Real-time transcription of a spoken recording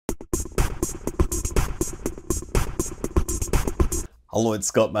Hello, it's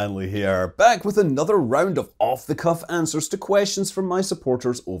Scott Manley here, back with another round of off-the-cuff answers to questions from my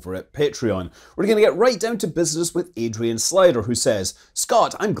supporters over at Patreon. We're going to get right down to business with Adrian Slider, who says,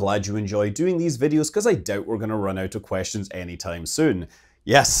 Scott, I'm glad you enjoy doing these videos because I doubt we're going to run out of questions anytime soon.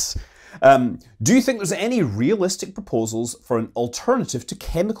 Yes. Do you think there's any realistic proposals for an alternative to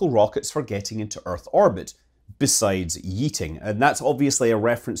chemical rockets for getting into Earth orbit, besides yeeting? And that's obviously a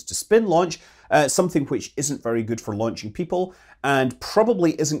reference to spin launch, something which isn't very good for launching people and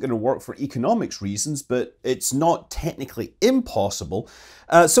probably isn't going to work for economics reasons, but it's not technically impossible.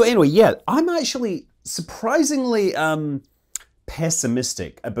 So anyway, yeah, I'm actually surprisingly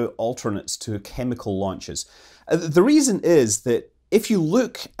pessimistic about alternates to chemical launches. The reason is that if you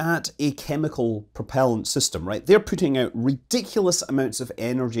look at a chemical propellant system, right, they're putting out ridiculous amounts of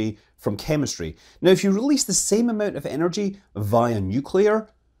energy from chemistry. Now, if you release the same amount of energy via nuclear,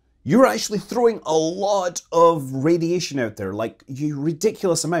 you're actually throwing a lot of radiation out there, like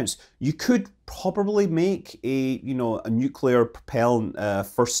ridiculous amounts. You could probably make a nuclear propellant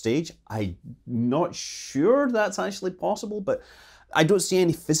first stage. I'm not sure that's actually possible, but I don't see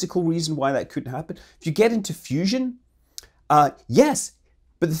any physical reason why that couldn't happen. If you get into fusion, yes,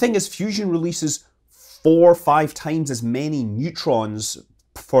 but the thing is, fusion releases 4 or 5 times as many neutrons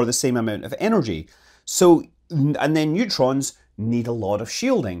for the same amount of energy. So, and then neutrons need a lot of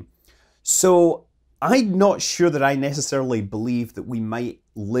shielding. So I'm not sure that I necessarily believe that we might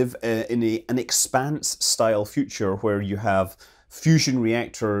live in an expanse-style future where you have fusion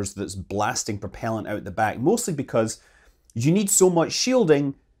reactors that's blasting propellant out the back, mostly because you need so much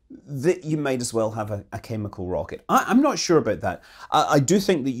shielding that you might as well have a chemical rocket. I'm not sure about that. I do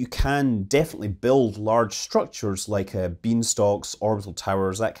think that you can definitely build large structures like beanstalks, orbital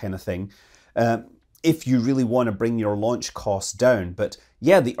towers, that kind of thing, if you really want to bring your launch costs down. But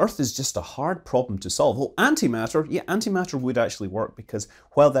yeah, the Earth is just a hard problem to solve. Well, antimatter, yeah, antimatter would actually work because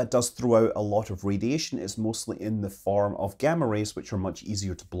while that does throw out a lot of radiation, it's mostly in the form of gamma rays, which are much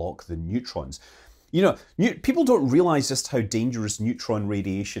easier to block than neutrons. You know, people don't realize just how dangerous neutron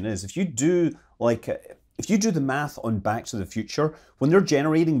radiation is. If you do the math on Back to the Future, when they're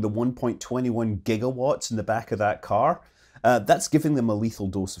generating the 1.21 gigawatts in the back of that car, that's giving them a lethal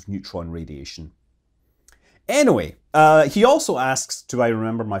dose of neutron radiation. Anyway, he also asks, do I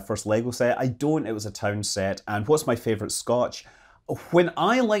remember my first Lego set? I don't, it was a town set. And what's my favorite scotch? When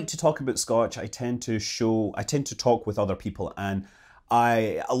I like to talk about scotch, I tend to talk with other people, and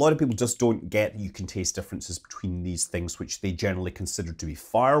a lot of people just don't get you can taste differences between these things, which they generally consider to be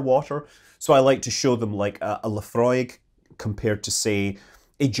firewater. So I like to show them like a Laphroaig compared to, say,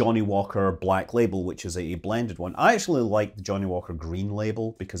 a Johnnie Walker Black Label, which is a blended one. I actually like the Johnnie Walker Green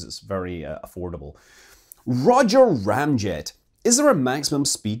Label because it's very affordable. Roger Ramjet, is there a maximum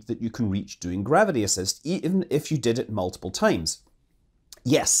speed that you can reach doing gravity assist, even if you did it multiple times?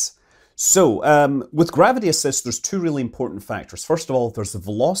 Yes. So, with gravity assist, there's 2 really important factors. First of all, there's the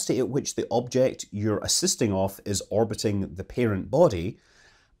velocity at which the object you're assisting off is orbiting the parent body,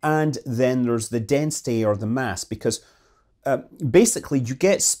 and then there's the density or the mass, because basically you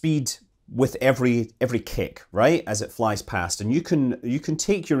get speed with every kick, right, as it flies past, and you can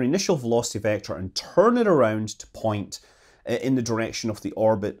take your initial velocity vector and turn it around to point in the direction of the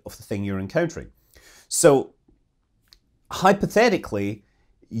orbit of the thing you're encountering. So, hypothetically,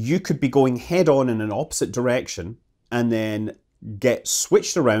 you could be going head on in an opposite direction and then get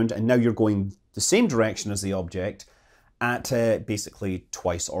switched around, and now you're going the same direction as the object at basically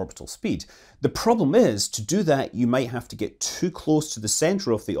twice orbital speed. The problem is, to do that, you might have to get too close to the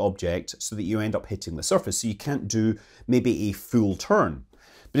center of the object so that you end up hitting the surface, so you can't do maybe a full turn.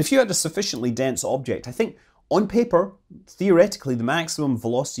 But if you had a sufficiently dense object, I think on paper, theoretically, the maximum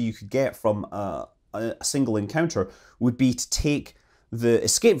velocity you could get from a single encounter would be to take the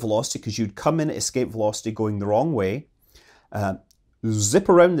escape velocity, because you'd come in at escape velocity going the wrong way, zip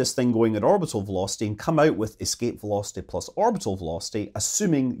around this thing going at orbital velocity, and come out with escape velocity plus orbital velocity,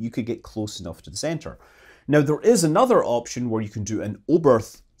 assuming you could get close enough to the center. Now, there is another option where you can do an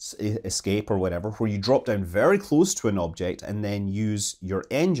Oberth escape or whatever, where you drop down very close to an object and then use your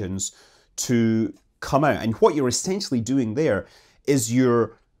engines to come out. And what you're essentially doing there is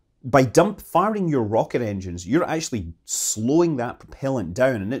by firing your rocket engines, you're actually slowing that propellant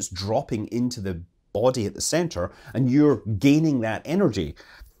down, and it's dropping into the body at the center, and you're gaining that energy.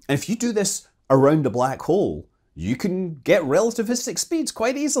 And if you do this around a black hole, you can get relativistic speeds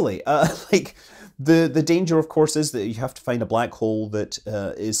quite easily. Like the danger, of course, is that you have to find a black hole that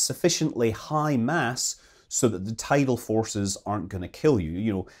is sufficiently high mass so that the tidal forces aren't going to kill you.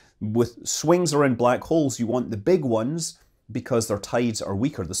 You know, with swings around black holes, you want the big ones because their tides are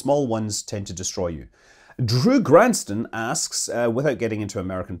weaker. The small ones tend to destroy you. Drew Granston asks, without getting into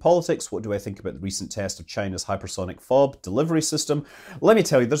American politics, what do I think about the recent test of China's hypersonic fob delivery system? Let me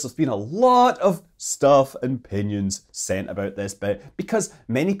tell you, there's been a lot of stuff and opinions sent about this, but because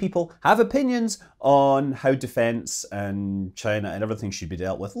many people have opinions on how defense and China and everything should be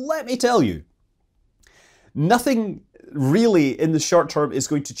dealt with, let me tell you, nothing really in the short term is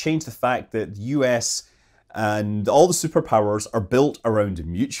going to change the fact that the US and all the superpowers are built around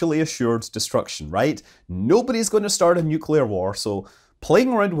mutually assured destruction, right? Nobody's going to start a nuclear war, so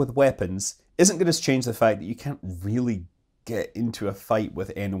playing around with weapons isn't going to change the fact that you can't really get into a fight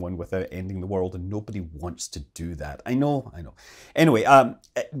with anyone without ending the world, and nobody wants to do that. I know. Anyway,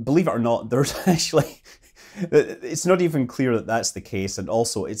 believe it or not, there's actually... It's not even clear that that's the case, and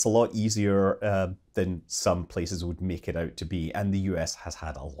also it's a lot easier than some places would make it out to be, and the US has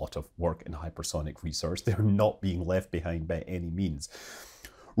had a lot of work in hypersonic research. They're not being left behind by any means.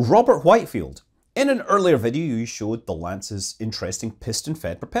 Robert Whitefield. In an earlier video, you showed the Lance's interesting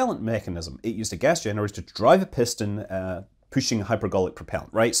piston-fed propellant mechanism. It used a gas generator to drive a piston pushing hypergolic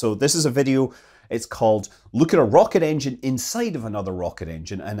propellant, right? So this is a video, it's called Look at a Rocket Engine Inside of Another Rocket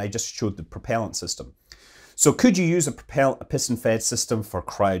Engine, and I just showed the propellant system. So could you use a piston-fed system for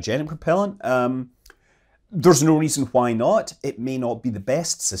cryogenic propellant? There's no reason why not. It may not be the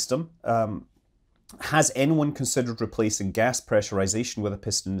best system. Has anyone considered replacing gas pressurization with a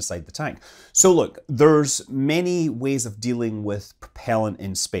piston inside the tank? So look, there's many ways of dealing with propellant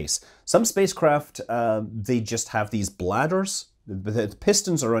in space. Some spacecraft, they just have these bladders. The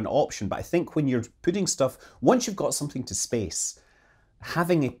pistons are an option, but I think when you're putting stuff, once you've got something to space,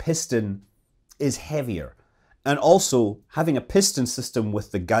 having a piston is heavier. And also, having a piston system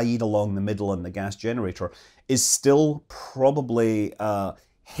with the guide along the middle and the gas generator is still probably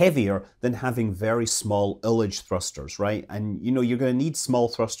heavier than having very small ullage thrusters, right? And you know, you're going to need small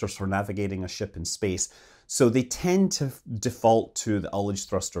thrusters for navigating a ship in space. So they tend to default to the ullage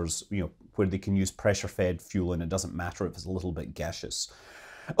thrusters, you know, where they can use pressure-fed fuel and it doesn't matter if it's a little bit gaseous.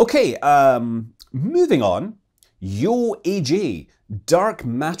 Okay, moving on. Yo AJ, dark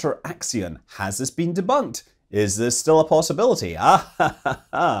matter axion, has this been debunked? Is this still a possibility?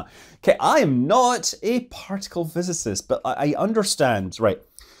 Okay, I am not a particle physicist, but I understand, right?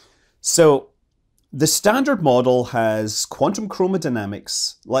 So the standard model has quantum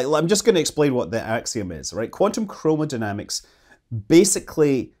chromodynamics. Like, I'm just going to explain what the axiom is, right? Quantum chromodynamics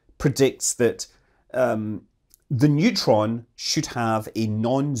basically predicts that the neutron should have a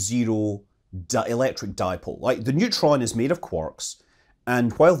non-zero electric dipole. Like, the neutron is made of quarks,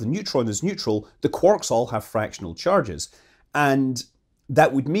 and while the neutron is neutral, the quarks all have fractional charges. And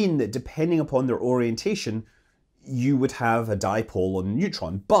that would mean that depending upon their orientation, you would have a dipole on a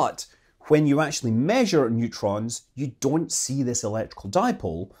neutron. But when you actually measure neutrons, you don't see this electrical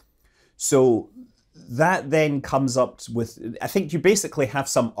dipole. So that then comes up with, I think you basically have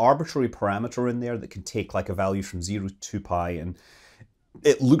some arbitrary parameter in there that can take like a value from 0 to 2 pi, and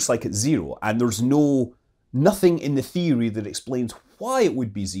it looks like it's 0. And there's nothing in the theory that explains why it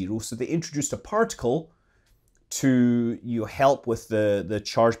would be 0. So they introduced a particle to help with the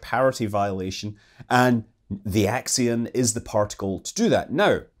charge parity violation, and the axion is the particle to do that.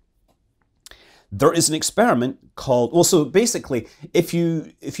 Now, there is an experiment called, well, so basically, if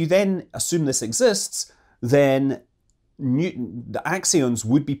you then assume this exists, then the axions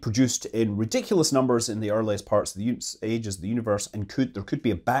would be produced in ridiculous numbers in the earliest parts of the ages of the universe, and there could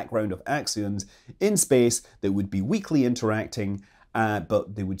be a background of axions in space that would be weakly interacting,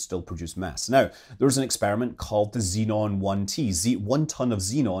 but they would still produce mass. Now, there's an experiment called the Xenon 1T, 1 ton of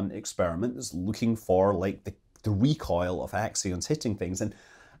xenon experiment that's looking for like the recoil of axions hitting things. And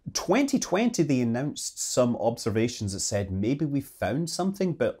 2020, they announced some observations that said maybe we found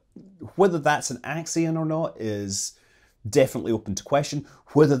something, but whether that's an axion or not is definitely open to question.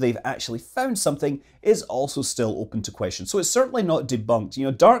 Whether they've actually found something is also still open to question. So it's certainly not debunked. You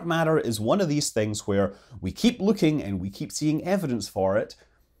know, dark matter is one of these things where we keep looking and we keep seeing evidence for it.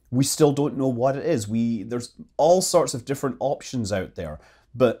 We still don't know what it is. There's all sorts of different options out there,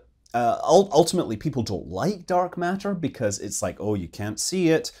 but ultimately people don't like dark matter because it's like, oh, you can't see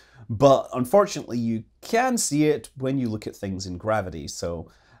it. But unfortunately, you can see it when you look at things in gravity. So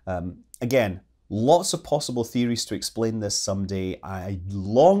again, lots of possible theories to explain this someday. I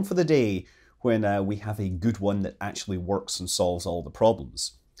long for the day when we have a good one that actually works and solves all the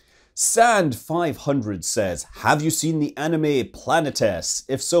problems. Sand500 says, have you seen the anime Planetes?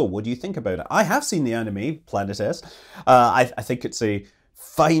 If so, what do you think about it? I have seen the anime Planetes. I think it's a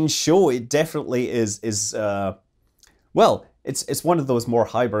fine show. It definitely is well, it's one of those more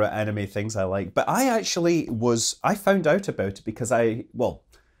highbrow anime things I like. But I found out about it because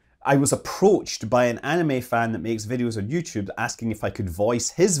I was approached by an anime fan that makes videos on YouTube asking if I could voice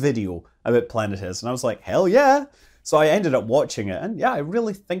his video about Planet Is, and I was like, hell yeah! So I ended up watching it, and yeah, I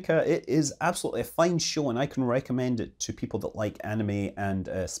really think it is absolutely a fine show, and I can recommend it to people that like anime and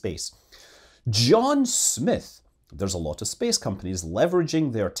space. John Smith. There's a lot of space companies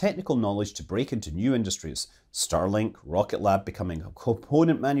leveraging their technical knowledge to break into new industries. Starlink, Rocket Lab becoming a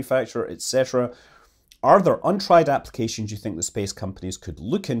component manufacturer, etc. Are there untried applications you think the space companies could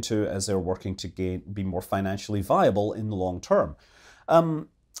look into as they're working to be more financially viable in the long term?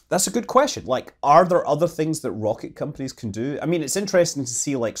 That's a good question. Like, are there other things that rocket companies can do? I mean, it's interesting to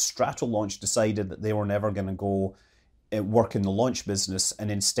see, like, Stratolaunch decided that they were never going to go work in the launch business and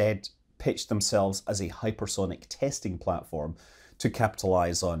instead pitch themselves as a hypersonic testing platform to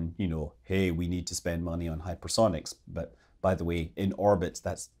capitalize on, you know, hey, we need to spend money on hypersonics. But by the way, in orbit,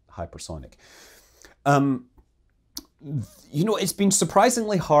 that's hypersonic. You know, it's been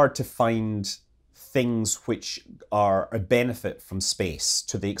surprisingly hard to find things which are a benefit from space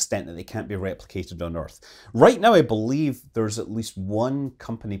to the extent that they can't be replicated on Earth. Right now, I believe there's at least one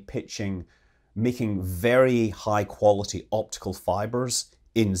company pitching making very high quality optical fibers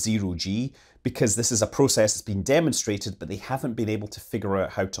in zero-G, because this is a process that's been demonstrated, but they haven't been able to figure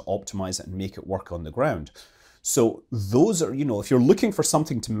out how to optimize it and make it work on the ground. So those are, you know, if you're looking for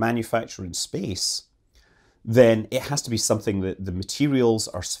something to manufacture in space, then it has to be something that the materials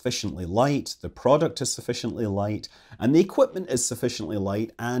are sufficiently light, the product is sufficiently light, and the equipment is sufficiently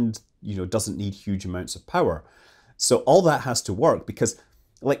light and, you know, doesn't need huge amounts of power. So all that has to work, because,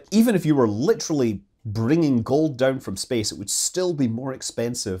 like, even if you were literally bringing gold down from space, it would still be more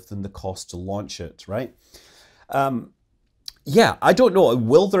expensive than the cost to launch it, right? Yeah, I don't know.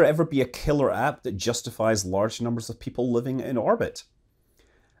 Will there ever be a killer app that justifies large numbers of people living in orbit?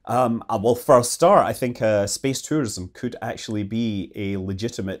 Well, for a start, I think space tourism could actually be a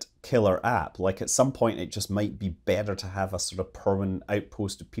legitimate killer app. Like, at some point, it just might be better to have a sort of permanent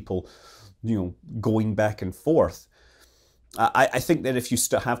outpost of people, you know, going back and forth. I think that if you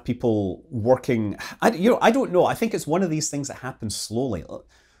still have people working, I don't know. I think it's one of these things that happens slowly.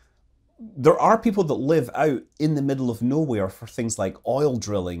 There are people that live out in the middle of nowhere for things like oil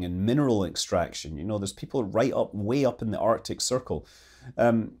drilling and mineral extraction. You know, there's people right up, way up in the Arctic Circle.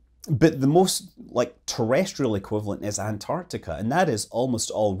 But the most, like, terrestrial equivalent is Antarctica, and that is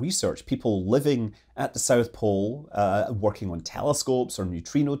almost all research. People living at the South Pole, working on telescopes or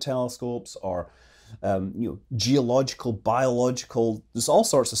neutrino telescopes, or you know, geological, biological. There's all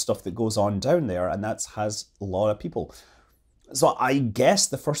sorts of stuff that goes on down there, and that has a lot of people. So I guess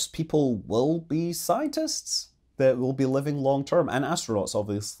the first people will be scientists that will be living long term, and astronauts,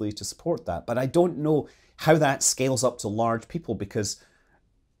 obviously, to support that. But I don't know how that scales up to large people, because,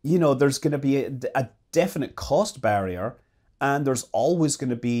 you know, there's going to be a definite cost barrier, and there's always going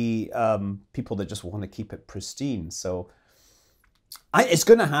to be people that just want to keep it pristine. So it's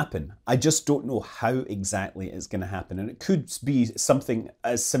going to happen. I just don't know how exactly it's going to happen. And it could be something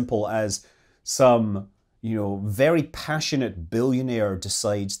as simple as some, you know, very passionate billionaire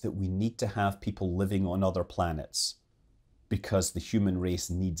decides that we need to have people living on other planets because the human race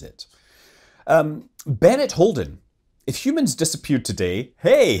needs it. Bennett Holden. If humans disappeared today,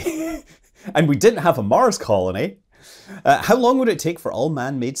 hey, and we didn't have a Mars colony, how long would it take for all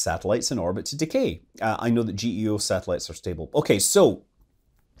man-made satellites in orbit to decay? I know that GEO satellites are stable. Okay, so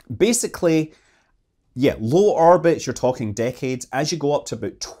basically, yeah, low orbits, you're talking decades. As you go up to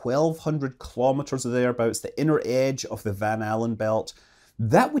about 1,200 kilometers or thereabouts, the inner edge of the Van Allen belt,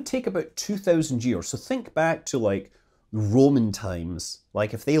 that would take about 2,000 years. So think back to, like, Roman times.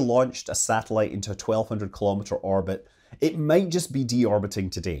 Like, if they launched a satellite into a 1,200 kilometer orbit, it might just be deorbiting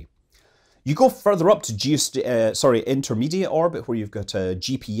today. You go further up to intermediate orbit, where you've got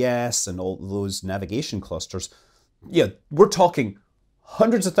GPS and all those navigation clusters. Yeah, we're talking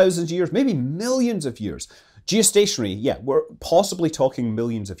hundreds of thousands of years, maybe millions of years. Geostationary, yeah, we're possibly talking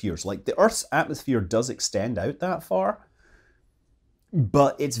millions of years. Like, the Earth's atmosphere does extend out that far,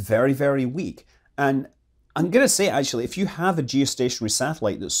 but it's very, very weak. And I'm going to say, actually, if you have a geostationary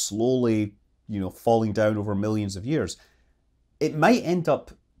satellite that's slowly, you know, falling down over millions of years, it might end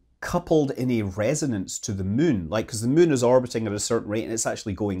up coupled in a resonance to the moon, like, because the moon is orbiting at a certain rate and it's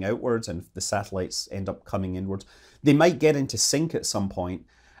actually going outwards, and if the satellites end up coming inwards, they might get into sync at some point,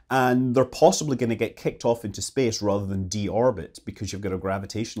 and they're possibly going to get kicked off into space rather than deorbit, because you've got a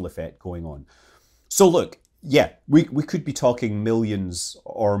gravitational effect going on. So look, yeah, we could be talking millions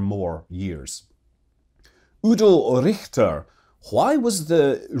or more years. Udo Richter. Why was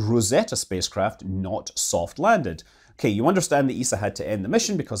the Rosetta spacecraft not soft landed? Okay, you understand that ESA had to end the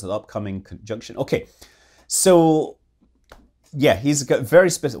mission because of the upcoming conjunction. Okay, so Yeah, he's got very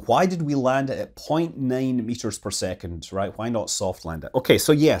specific. Why did we land it at zero 0.9 meters per second, right? Why not soft land it? Okay,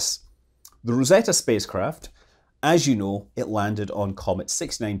 so yes, the Rosetta spacecraft, as you know, it landed on Comet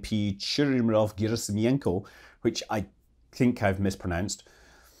 69P Churyumov-Gerasimenko, which I think I've mispronounced.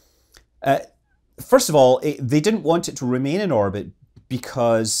 First of all, they didn't want it to remain in orbit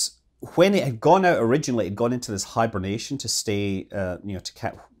because when it had gone out originally, it had gone into this hibernation to stay,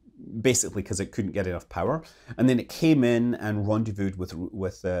 basically because it couldn't get enough power, and then it came in and rendezvoused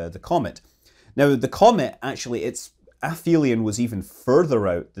with the comet. Now the comet, actually, its aphelion was even further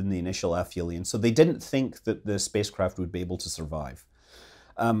out than the initial aphelion, so they didn't think that the spacecraft would be able to survive.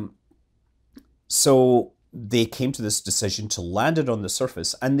 So they came to this decision to land it on the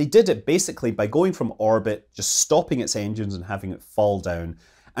surface, and they did it basically by going from orbit, just stopping its engines and having it fall down,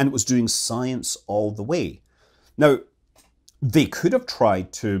 and it was doing science all the way. Now, they could have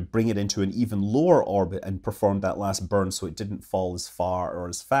tried to bring it into an even lower orbit and perform that last burn so it didn't fall as far or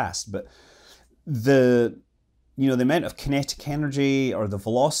as fast, but the amount of kinetic energy or the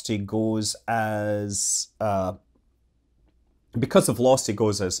velocity goes as because the velocity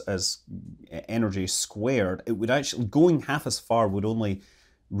goes as energy squared, it would actually, going half as far would only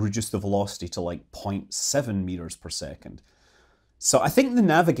reduce the velocity to like 0.7 meters per second. So I think the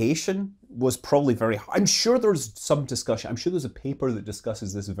navigation was probably very hard. I'm sure there's some discussion. I'm sure there's a paper that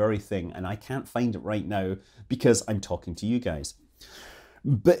discusses this very thing, and I can't find it right now because I'm talking to you guys.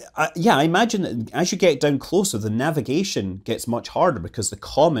 But yeah, I imagine that as you get down closer, the navigation gets much harder because the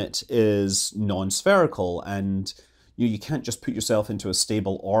comet is non-spherical, and you can't just put yourself into a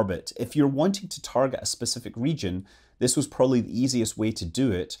stable orbit. If you're wanting to target a specific region, this was probably the easiest way to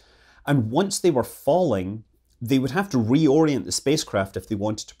do it. And once they were falling, they would have to reorient the spacecraft if they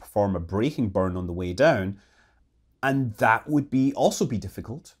wanted to perform a braking burn on the way down, and that would also be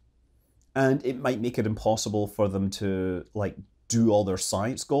difficult, and it might make it impossible for them to do all their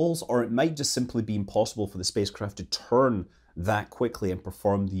science goals, or it might just simply be impossible for the spacecraft to turn that quickly and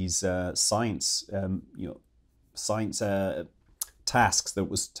perform these science tasks that it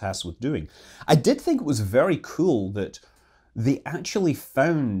was tasked with doing. I did think it was very cool that they actually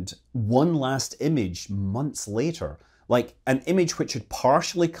found one last image months later, like an image which had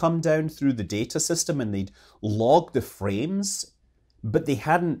partially come down through the data system, and they'd logged the frames, but they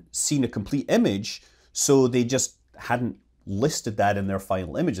hadn't seen a complete image, so they just hadn't listed that in their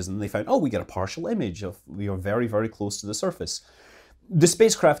final images, and they found, oh, we get a partial image of, we are very, very close to the surface. The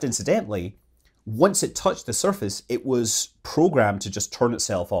spacecraft, incidentally, once it touched the surface, it was programmed to just turn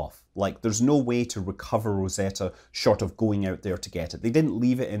itself off. Like, there's no way to recover Rosetta short of going out there to get it. They didn't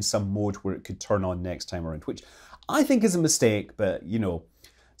leave it in some mode where it could turn on next time around, which I think is a mistake, but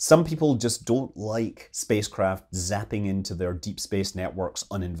some people just don't like spacecraft zapping into their deep space networks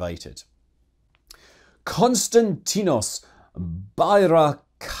uninvited. Konstantinos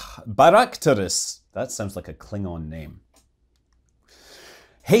Bayraktaris. That sounds like a Klingon name.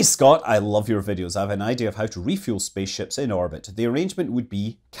 Hey Scott, I love your videos. I have an idea of how to refuel spaceships in orbit. The arrangement would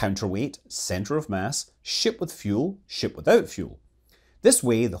be counterweight, center of mass, ship with fuel, ship without fuel. This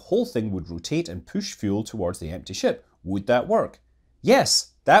way, the whole thing would rotate and push fuel towards the empty ship. Would that work?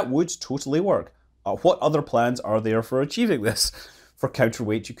 Yes, that would totally work. What other plans are there for achieving this? For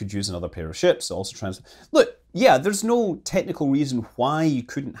counterweight, you could use another pair of ships. Also Look, yeah, there's no technical reason why you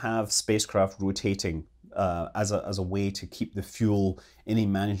couldn't have spacecraft rotating as a way to keep the fuel in a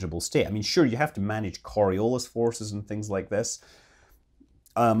manageable state. I mean, sure, you have to manage Coriolis forces and things like this.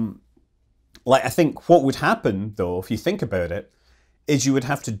 I think what would happen, though, if you think about it, is you would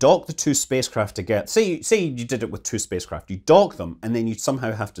have to dock the two spacecraft together. Say you did it with two spacecraft. You dock them, and then you'd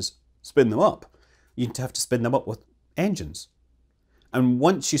somehow have to spin them up. You'd have to spin them up with engines. And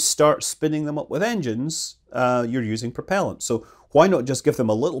once you start spinning them up with engines, you're using propellant. So why not just give them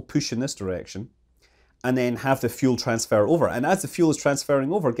a little push in this direction, and then have the fuel transfer over? And as the fuel is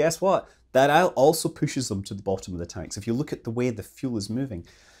transferring over, guess what? That also pushes them to the bottom of the tanks, if you look at the way the fuel is moving.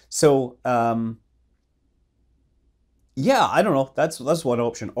 So, yeah, I don't know. That's one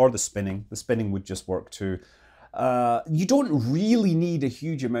option. Or the spinning. The spinning would just work too. You don't really need a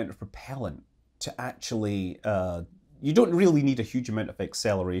huge amount of propellant to actually... you don't really need a huge amount of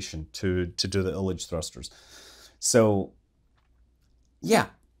acceleration to do the ullage thrusters. So, yeah.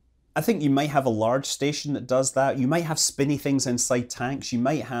 I think you might have a large station that does that. You might have spinny things inside tanks. You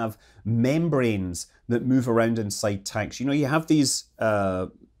might have membranes that move around inside tanks. You have these...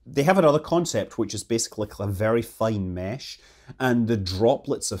 they have another concept, which is basically like a very fine mesh, and the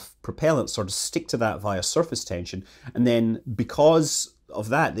droplets of propellant sort of stick to that via surface tension, and then because of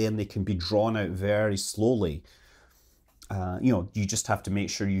that, then they can be drawn out very slowly. you just have to make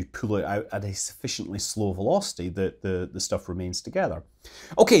sure you pull it out at a sufficiently slow velocity that the stuff remains together.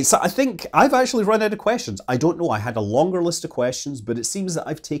 Okay, so I think I've actually run out of questions. I don't know, I had a longer list of questions, but it seems that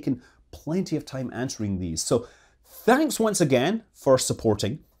I've taken plenty of time answering these. So thanks once again for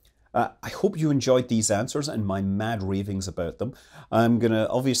supporting. I hope you enjoyed these answers and my mad ravings about them. I'm going to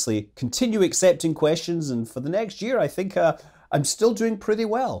obviously continue accepting questions, and for the next year I think I'm still doing pretty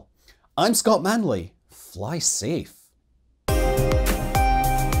well. I'm Scott Manley. Fly safe.